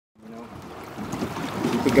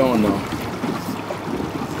keep it going though.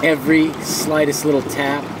 Every slightest little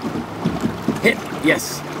tap. Hit!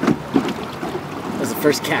 Yes! That was the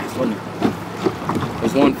first cast, wasn't it?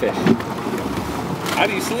 There's one fish. How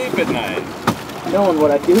do you sleep at night? Knowing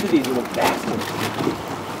what I do to these little bastards.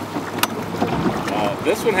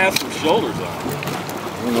 This one has some shoulders on it.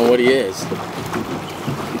 I don't know what he is.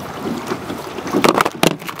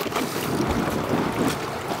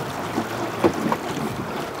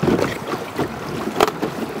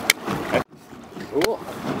 Cool.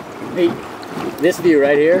 Hey, this view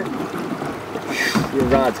right here, your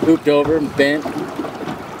rod's hooped over and bent.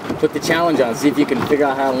 Put the challenge on, see if you can figure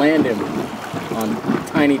out how to land him on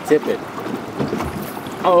tiny tippet.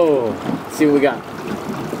 Oh, let's see what we got.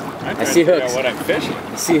 I see hooks. What I'm fishing.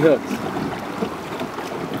 I see hooks.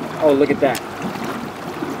 Oh, look at that.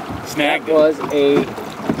 Snagged That was a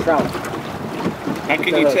trout. How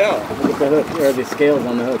can you tell? Look at the hook, or the scales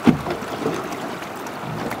on the hook.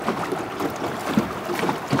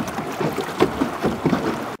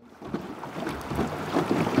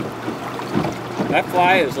 That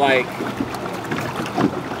fly is like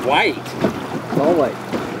white. It's all white.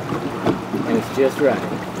 And it's just right.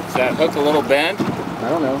 Is that hook a little bent? I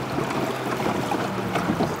don't know.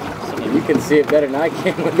 You can see it better than I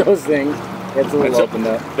can with those things. It's a little opened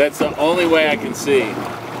up. That's the only way I can see.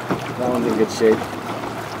 That one's in good shape.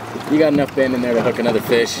 You got enough bend in there to hook another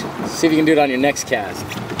fish. See if you can do it on your next cast.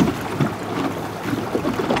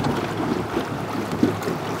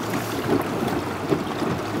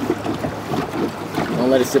 Don't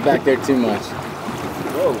let it sit back there too much.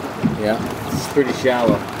 Whoa. Yeah, it's pretty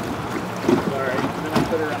shallow. Alright, then I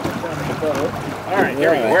put her on the front of the boat. Alright,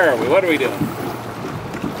 where are we? What are we doing?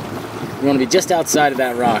 You want to be just outside of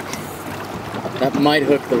that rock. That might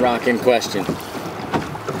hook the rock in question.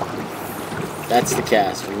 That's the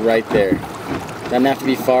cast, right there. Doesn't have to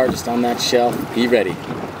be far, just on that shelf. Be ready.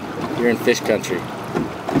 You're in fish country.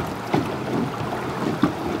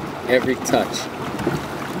 Every touch.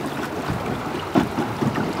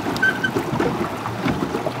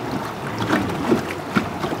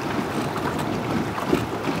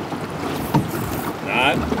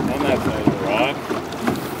 Not on that side of the rock.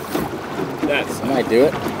 That's Might do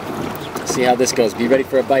it. See how this goes. Be ready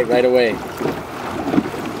for a bite right away.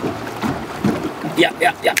 Yeah.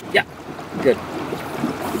 Good.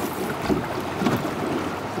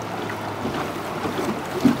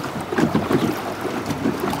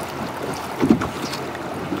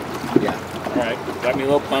 Yeah. Alright, got me a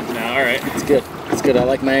little pumped now, alright. It's good. It's good. I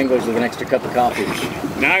like my anglers with an extra cup of coffee.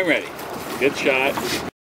 Now I'm ready. Good shot.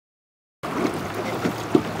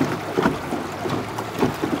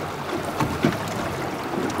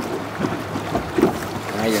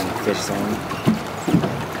 Now you're in the fish zone.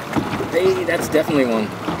 Hey, that's definitely one.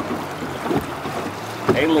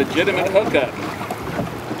 A legitimate hookup.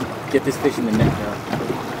 Get this fish in the net now.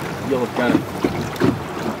 You'll have done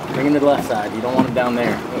it. Bring him to the left side. You don't want him down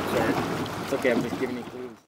there. Oh, sorry. It's okay. I'm just giving you.